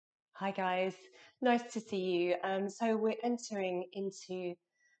Hi guys, nice to see you. So we're entering into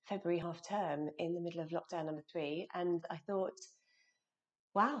February half term in the middle of lockdown number 3, and I thought,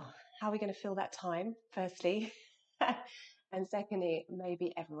 wow, how are we going to fill that time, firstly? And secondly,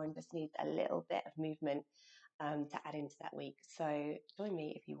 maybe everyone just needs a little bit of movement to add into that week. So join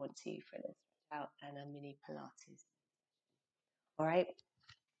me if you want to for a little stretch out and a mini Pilates. All right,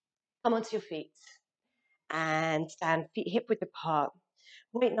 come onto your feet and stand feet hip width apart.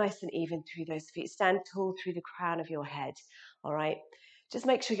 Weight nice and even through those feet. Stand tall through the crown of your head. All right. Just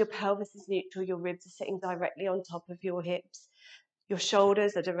make sure your pelvis is neutral. Your ribs are sitting directly on top of your hips. Your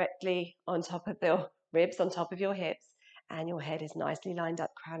shoulders are directly on top of the ribs, on top of your hips. And your head is nicely lined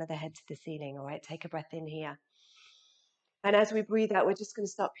up, crown of the head to the ceiling. All right. Take a breath in here. And as we breathe out, we're just going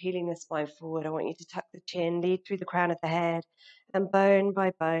to start peeling the spine forward. I want you to tuck the chin, lead through the crown of the head, and bone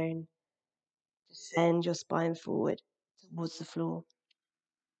by bone, send your spine forward towards the floor.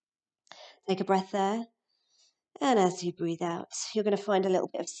 Take a breath there. And as you breathe out, you're going to find a little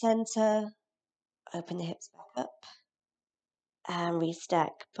bit of center. Open the hips back up. And restack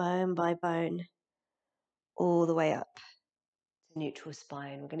bone by bone all the way up to neutral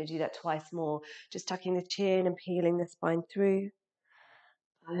spine. We're going to do that twice more. Just tucking the chin and peeling the spine through.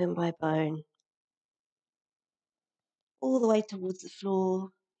 Bone by bone. All the way towards the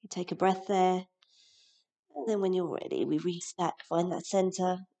floor. You take a breath there. And then when you're ready, we restack. Find that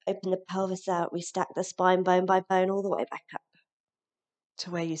center. Open the pelvis out. Restack the spine bone by bone all the way back up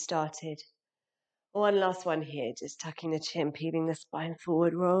to where you started. One last one here, just tucking the chin, peeling the spine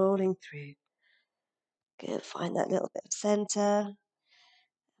forward, rolling through. Good, find that little bit of center.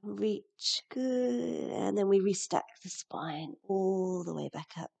 Reach, good. And then we restack the spine all the way back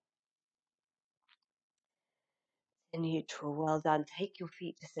up. Neutral, well done. Take your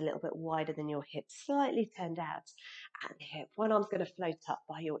feet just a little bit wider than your hips, slightly turned out at the hip. One arm's going to float up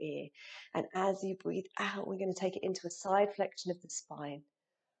by your ear. And as you breathe out, we're going to take it into a side flexion of the spine.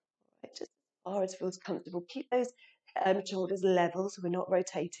 Right, just as far as feels comfortable. Keep those shoulders level so we're not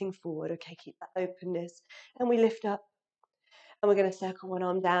rotating forward. Okay, keep that openness. And we lift up. And we're going to circle one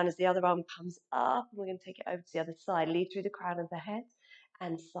arm down as the other arm comes up. And we're going to take it over to the other side. Lead through the crown of the head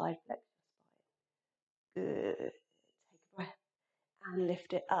and side flex the spine. Good. Take a breath and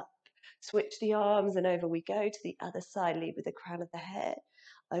lift it up. Switch the arms and over we go to the other side. Lead with the crown of the head,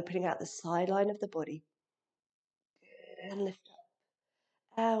 opening out the sideline of the body. Good. And lift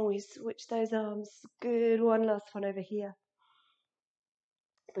up. And we switch those arms. Good. One last one over here.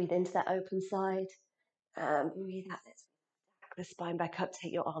 Breathe into that open side. And breathe out. Let's stack the spine back up.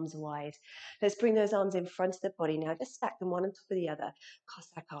 Take your arms wide. Let's bring those arms in front of the body. Now just stack them one on top of the other.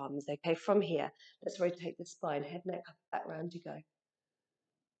 Cossack arms. Okay, from here, let's rotate the spine. Head, neck, up, back, round you go.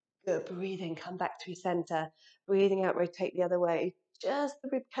 Good. Breathing. Come back through center. Breathing out. Rotate the other way. Just the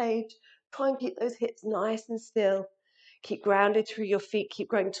rib cage. Try and keep those hips nice and still. Keep grounded through your feet. Keep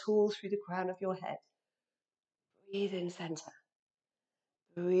growing tall through the crown of your head. Breathe in center.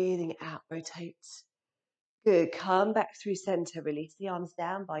 Breathing out, rotate. Good. Come back through center. Release the arms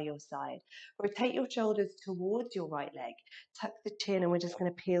down by your side. Rotate your shoulders towards your right leg. Tuck the chin, and we're just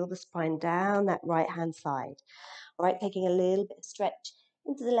going to peel the spine down that right hand side. All right, taking a little bit of stretch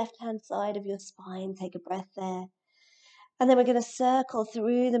into the left hand side of your spine. Take a breath there. And then we're going to circle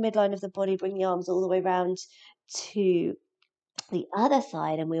through the midline of the body, bring the arms all the way around to the other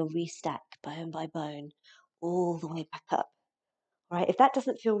side, and we'll restack bone by bone all the way back up. Right, if that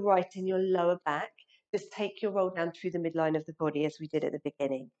doesn't feel right in your lower back, just take your roll down through the midline of the body as we did at the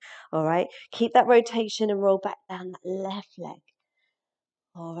beginning. All right, keep that rotation and roll back down that left leg.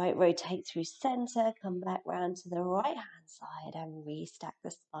 All right, rotate through center, come back round to the right hand side and restack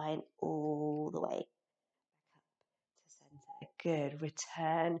the spine all the way back up to center. Good,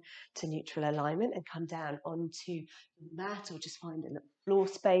 return to neutral alignment and come down onto the mat or just find a little floor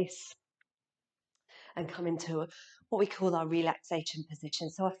space. And come into what we call our relaxation position.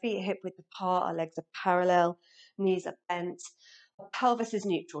 So our feet are hip width apart, our legs are parallel, knees are bent, our pelvis is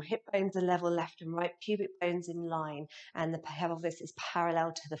neutral, hip bones are level left and right, pubic bones in line, and the pelvis is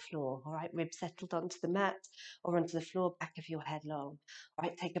parallel to the floor. All right, ribs settled onto the mat or onto the floor, back of your head long. All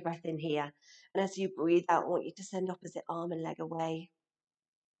right, take a breath in here. And as you breathe out, I want you to send opposite arm and leg away.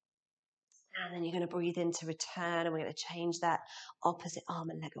 And then you're going to breathe in to return, and we're going to change that opposite arm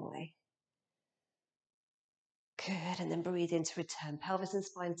and leg away. Good, and then breathe into return. Pelvis and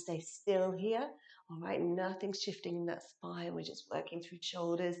spine stay still here. All right, nothing's shifting in that spine. We're just working through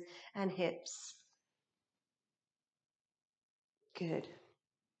shoulders and hips. Good.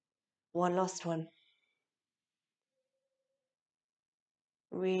 One last one.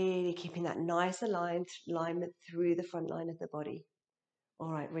 Really keeping that nice alignment through the front line of the body. All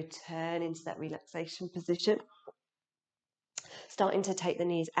right, return into that relaxation position. Starting to take the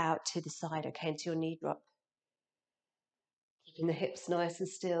knees out to the side, okay, into your knee drop. Keeping the hips nice and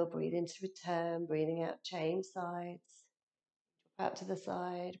still. Breathe in to return. Breathing out, change sides. Out to the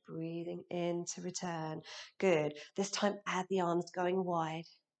side. Breathing in to return. Good. This time, add the arms going wide.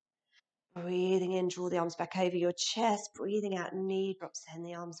 Breathing in, draw the arms back over your chest. Breathing out, knee drop, send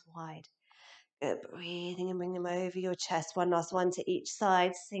the arms wide. Good. Breathing and bring them over your chest. One last one to each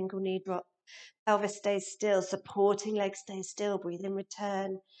side. Single knee drop. Pelvis stays still. Supporting leg stays still. Breathe in,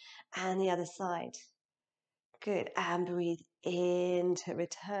 return. And the other side. Good. And breathe in to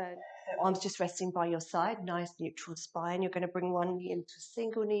return. So arms just resting by your side. Nice neutral spine. You're going to bring one knee into a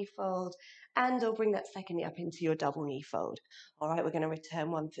single knee fold and or bring that second knee up into your double knee fold. All right, we're going to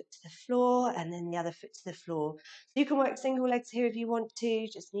return one foot to the floor and then the other foot to the floor. So you can work single legs here if you want to.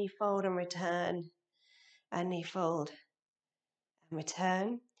 Just knee fold and return and knee fold and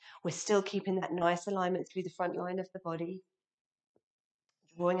return. We're still keeping that nice alignment through the front line of the body.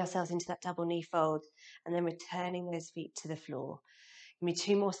 Drawing ourselves into that double knee fold and then returning those feet to the floor. Give me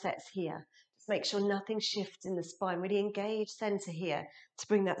 2 more sets here. Just make sure nothing shifts in the spine. Really engage center here to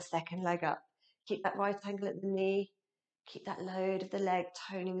bring that second leg up. Keep that right angle at the knee. Keep that load of the leg,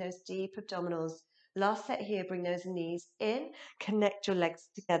 toning those deep abdominals. Last set here, bring those knees in, connect your legs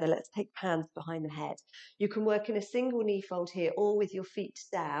together. Let's take hands behind the head. You can work in a single knee fold here or with your feet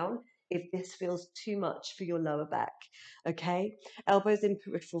down if this feels too much for your lower back, okay? Elbows in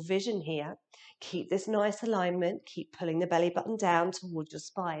peripheral vision here. Keep this nice alignment. Keep pulling the belly button down towards your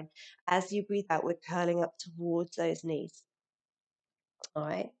spine. As you breathe out, we're curling up towards those knees, all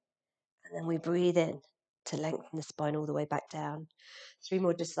right? And then we breathe in to lengthen the spine all the way back down. 3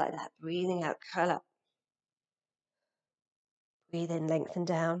 more just like that. Breathing out, curl up. Breathe in, lengthen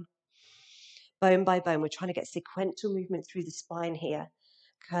down. Bone by bone, we're trying to get sequential movement through the spine here.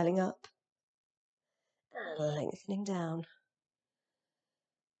 Curling up and lengthening down.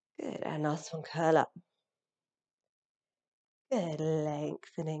 Good, and last one, curl up. Good,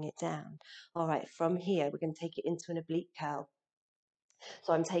 lengthening it down. All right, from here, we're going to take it into an oblique curl.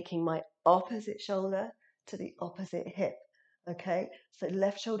 So I'm taking my opposite shoulder to the opposite hip, okay? So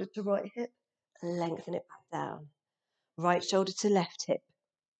left shoulder to right hip, lengthen it back down. Right shoulder to left hip,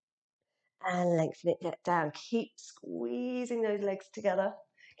 and lengthen it down. Keep squeezing those legs together.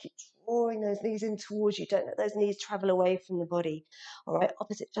 Keep drawing those knees in towards you. Don't let those knees travel away from the body. All right,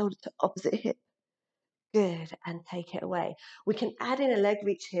 opposite shoulder to opposite hip. Good, and take it away. We can add in a leg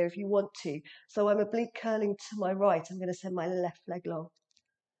reach here if you want to. So I'm oblique curling to my right. I'm going to send my left leg long.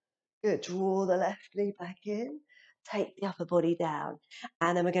 Good, draw the left knee back in. Take the upper body down.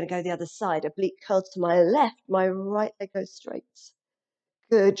 And then we're going to go the other side. Oblique curl to my left. My right leg goes straight.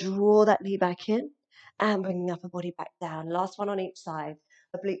 Good, draw that knee back in and bring the upper body back down. Last one on each side.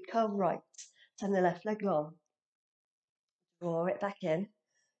 Oblique curl right, send the left leg long. Draw it back in.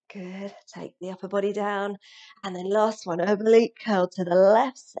 Good, take the upper body down. And then last one, oblique curl to the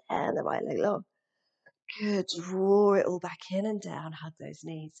left and the right leg long. Good, draw it all back in and down. Hug those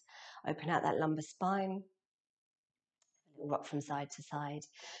knees. Open out that lumbar spine. Rock from side to side.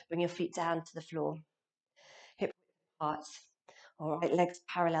 Bring your feet down to the floor. Hip apart. All right, legs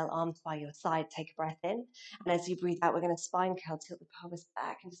parallel, arms by your side. Take a breath in. And as you breathe out, we're going to spine curl, tilt the pelvis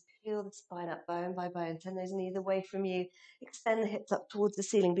back and just peel the spine up bone by bone. Send those knees away from you. Extend the hips up towards the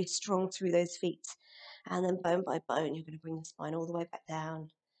ceiling. Be strong through those feet. And then bone by bone, you're going to bring the spine all the way back down.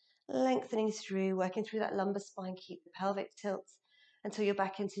 Lengthening through, working through that lumbar spine. Keep the pelvic tilt until you're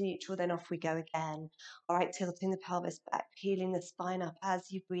back into neutral. Then off we go again. All right, tilting the pelvis back, peeling the spine up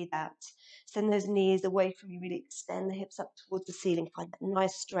as you breathe out. Send those knees away from you. Really extend the hips up towards the ceiling. Find that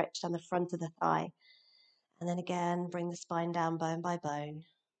nice stretch down the front of the thigh. And then again, bring the spine down bone by bone.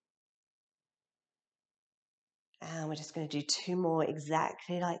 And we're just going to do 2 more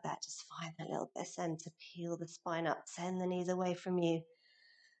exactly like that. Just find that little bit of center. Peel the spine up. Send the knees away from you.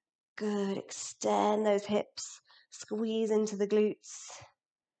 Good. Extend those hips. Squeeze into the glutes.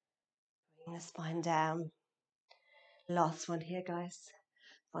 Bring the spine down. Last one here, guys.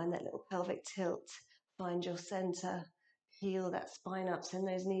 Find that little pelvic tilt. Find your center. Peel that spine up. Send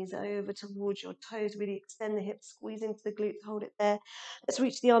those knees over towards your toes. Really extend the hips. Squeeze into the glutes. Hold it there. Let's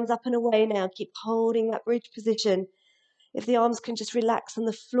reach the arms up and away now. Keep holding that bridge position. If the arms can just relax on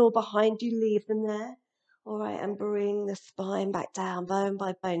the floor behind you, leave them there. All right, and bring the spine back down, bone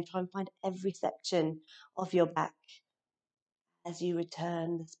by bone. Try and find every section of your back as you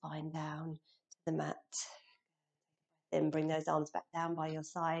return the spine down to the mat. Then bring those arms back down by your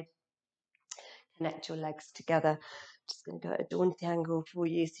side. Connect your legs together Just going to go at a jaunty angle for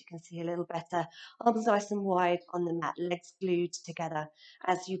you so you can see a little better. Arms nice and wide on the mat, legs glued together.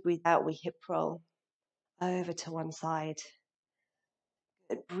 As you breathe out, we hip roll over to one side.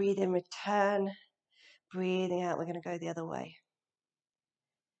 Good. Breathe in, return. Breathing out, we're going to go the other way.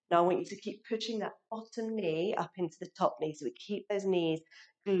 Now I want you to keep pushing that bottom knee up into the top knee. So we keep those knees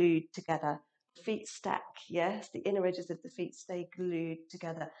glued together. Feet stack, yes? The inner edges of the feet stay glued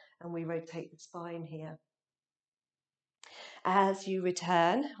together. And we rotate the spine here. As you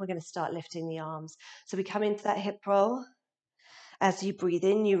return, we're going to start lifting the arms. So we come into that hip roll. As you breathe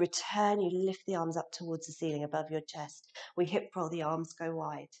in, you return, you lift the arms up towards the ceiling above your chest. We hip roll, the arms go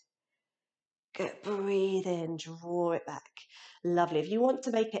wide. Good. Breathe in, draw it back. Lovely. If you want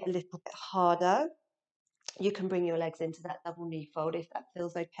to make it a little bit harder, you can bring your legs into that double knee fold if that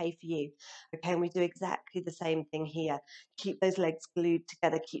feels okay for you. Okay, and we do exactly the same thing here. Keep those legs glued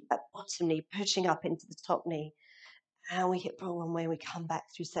together. Keep that bottom knee pushing up into the top knee. And we hip roll one way, we come back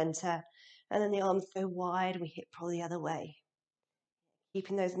through center. And then the arms go wide, we hip roll the other way.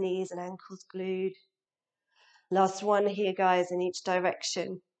 Keeping those knees and ankles glued. Last one here, guys, in each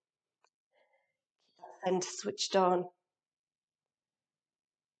direction. Keep that center switched on.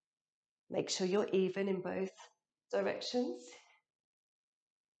 Make sure you're even in both directions.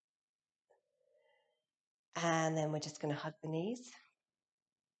 And then we're just going to hug the knees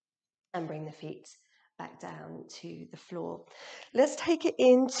and bring the feet back down to the floor. Let's take it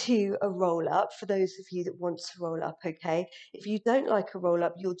into a roll up for those of you that want to roll up, okay? If you don't like a roll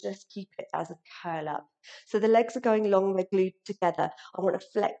up, you'll just keep it as a curl up. So the legs are going long, they're glued together. I want a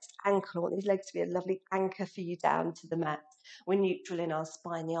flexed ankle. I want these legs to be a lovely anchor for you down to the mat. We're neutral in our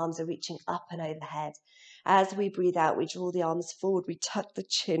spine. The arms are reaching up and overhead. As we breathe out, we draw the arms forward, we tuck the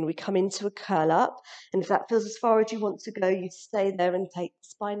chin, we come into a curl up. And if that feels as far as you want to go, you stay there and take the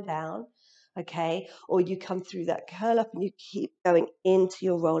spine down. Okay, or you come through that curl up and you keep going into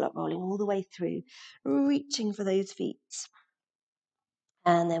your roll up, rolling all the way through, reaching for those feet.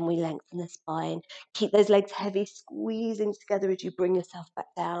 And then we lengthen the spine. Keep those legs heavy, squeezing together as you bring yourself back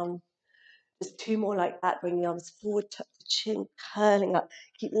down. Just two more like that. Bring the arms forward, tuck the chin, curling up.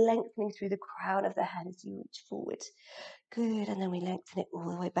 Keep lengthening through the crown of the head as you reach forward. Good, and then we lengthen it all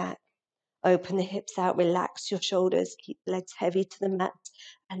the way back. Open the hips out, relax your shoulders, keep the legs heavy to the mat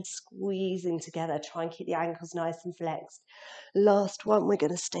and squeezing together. Try and keep the ankles nice and flexed. Last one, we're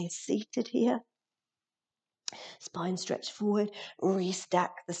going to stay seated here. Spine stretched forward, restack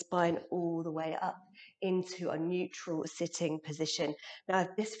the spine all the way up into a neutral sitting position. Now,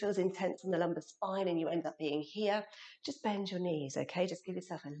 if this feels intense on the lumbar spine and you end up being here, just bend your knees, okay? Just give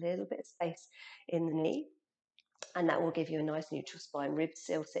yourself a little bit of space in the knee. And that will give you a nice neutral spine, ribs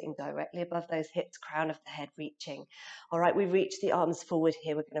still sitting directly above those hips, crown of the head reaching. All right, we reach the arms forward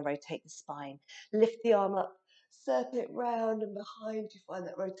here. We're going to rotate the spine. Lift the arm up, circle it round and behind. You find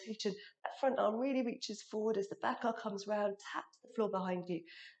that rotation. That front arm really reaches forward as the back arm comes round, taps the floor behind you,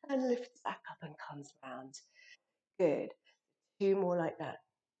 and lifts back up and comes round. Good. Two more like that.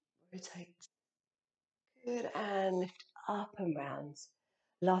 Rotate. Good, and lift up and round.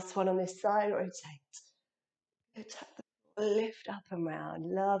 Last one on this side, rotate. Good, tap the lift up and round,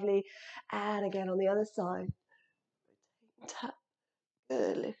 lovely. And again on the other side, tap,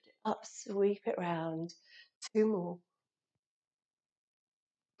 good, lift it up, sweep it round. Two more,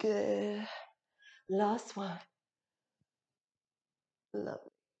 good. Last one,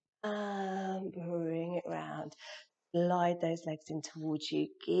 lovely. And bring it round. Slide those legs in towards you.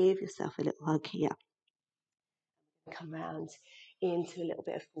 Give yourself a little hug here. Come round into a little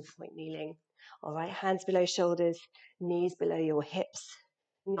bit of full point kneeling. All right, hands below shoulders, knees below your hips.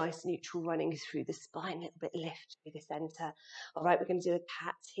 Nice neutral running through the spine, a little bit lift through the center. All right, we're going to do a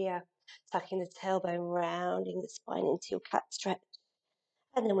cat here, tucking the tailbone, rounding the spine into your cat stretch.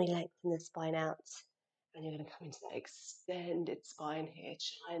 And then we lengthen the spine out. And you're going to come into that extended spine here,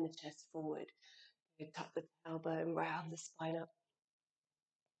 shine the chest forward. You tuck the tailbone, round the spine up.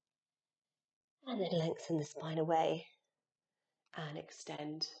 And then lengthen the spine away and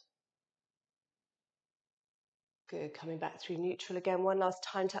extend. Good, coming back through neutral again. One last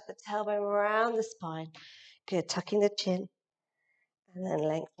time, tuck the tailbone around the spine. Good, tucking the chin and then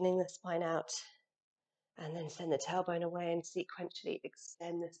lengthening the spine out. And then send the tailbone away and sequentially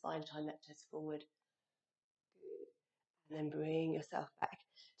extend the spine, shine that chest forward. Good. And then bring yourself back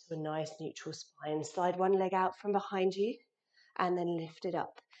to a nice neutral spine. Slide one leg out from behind you and then lift it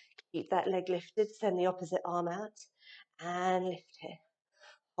up. Keep that leg lifted, send the opposite arm out and lift it.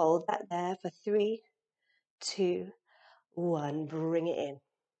 Hold that there for 3, 2, 1. Bring it in.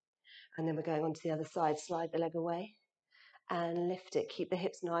 And then we're going on to the other side. Slide the leg away and lift it. Keep the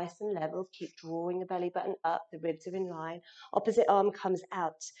hips nice and level. Keep drawing the belly button up. The ribs are in line. Opposite arm comes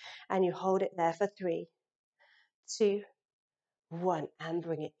out and you hold it there for 3, 2, 1, and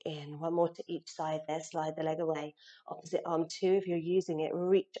bring it in. One more to each side there. Slide the leg away. Opposite arm 2, if you're using it,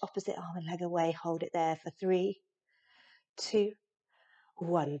 reach opposite arm and leg away. Hold it there for 3, 2,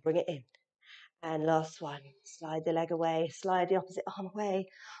 1. Bring it in. And last one, slide the leg away, slide the opposite arm away,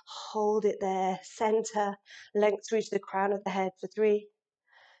 hold it there, center, length reach the crown of the head for 3,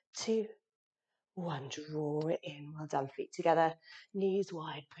 2, 1. Draw it in. Well done. Feet together, knees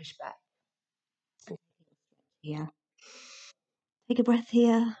wide, push back. Here. Take a breath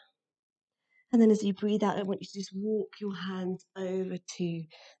here. And then as you breathe out, I want you to just walk your hands over to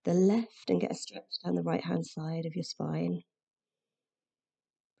the left and get a stretch down the right-hand side of your spine.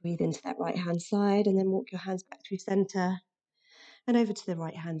 Breathe into that right-hand side and then walk your hands back through center and over to the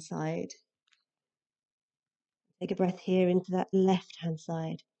right-hand side. Take a breath here into that left-hand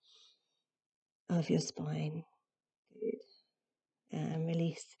side of your spine. Good. And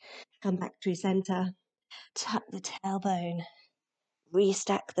release. Come back through center. Tuck the tailbone.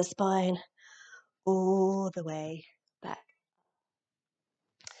 Restack the spine all the way back.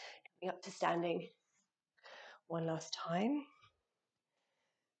 Coming up to standing. One last time.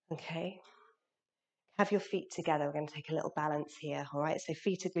 Okay. Have your feet together. We're going to take a little balance here, all right? So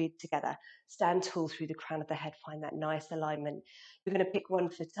feet are glued together. Stand tall through the crown of the head. Find that nice alignment. You're going to pick one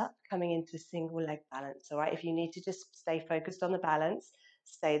foot up, coming into a single leg balance, all right? If you need to just stay focused on the balance,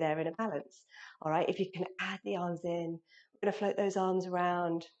 stay there in a balance, all right? If you can add the arms in, we're going to float those arms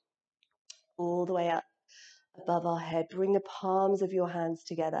around all the way up above our head. Bring the palms of your hands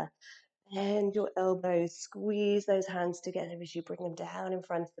together. Bend your elbows. Squeeze those hands together as you bring them down in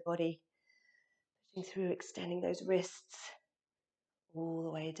front of the body. Through, extending those wrists all the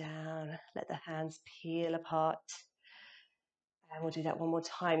way down. Let the hands peel apart. And we'll do that one more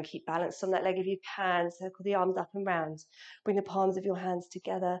time. Keep balanced on that leg if you can. Circle the arms up and round. Bring the palms of your hands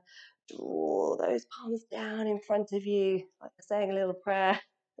together. Draw those palms down in front of you, like saying a little prayer.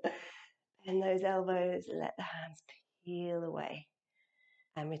 Bend those elbows. Let the hands peel away.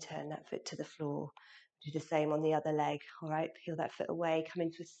 And return that foot to the floor. Do the same on the other leg, all right? Peel that foot away, come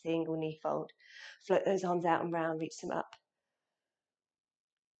into a single knee fold. Float those arms out and round, reach them up.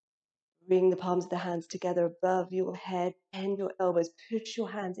 Bring the palms of the hands together above your head, bend your elbows, push your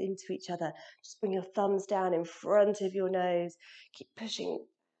hands into each other. Just bring your thumbs down in front of your nose. Keep pushing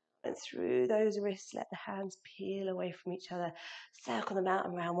and through those wrists, let the hands peel away from each other. Circle them out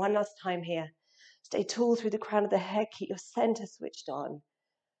and round. One last time here. Stay tall through the crown of the head, keep your center switched on.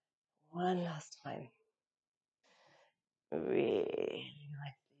 One last time. Really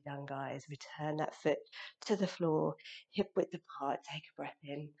nicely done, guys. Return that foot to the floor, hip width apart. Take a breath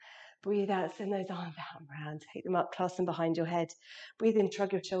in. Breathe out, send those arms out and round. Take them up, clasp them behind your head. Breathe in,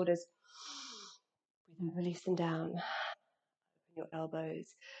 shrug your shoulders. Breathe out, release them down. Open your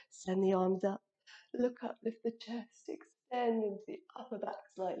elbows. Send the arms up. Look up, lift the chest. Extend into the upper back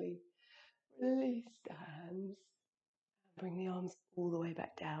slightly. Release the hands. Bring the arms all the way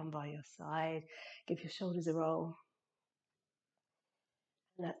back down by your side. Give your shoulders a roll.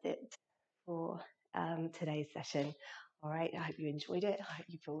 And that's it for today's session. All right, I hope you enjoyed it. I hope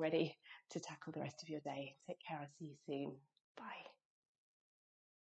you feel ready to tackle the rest of your day. Take care. I'll see you soon. Bye.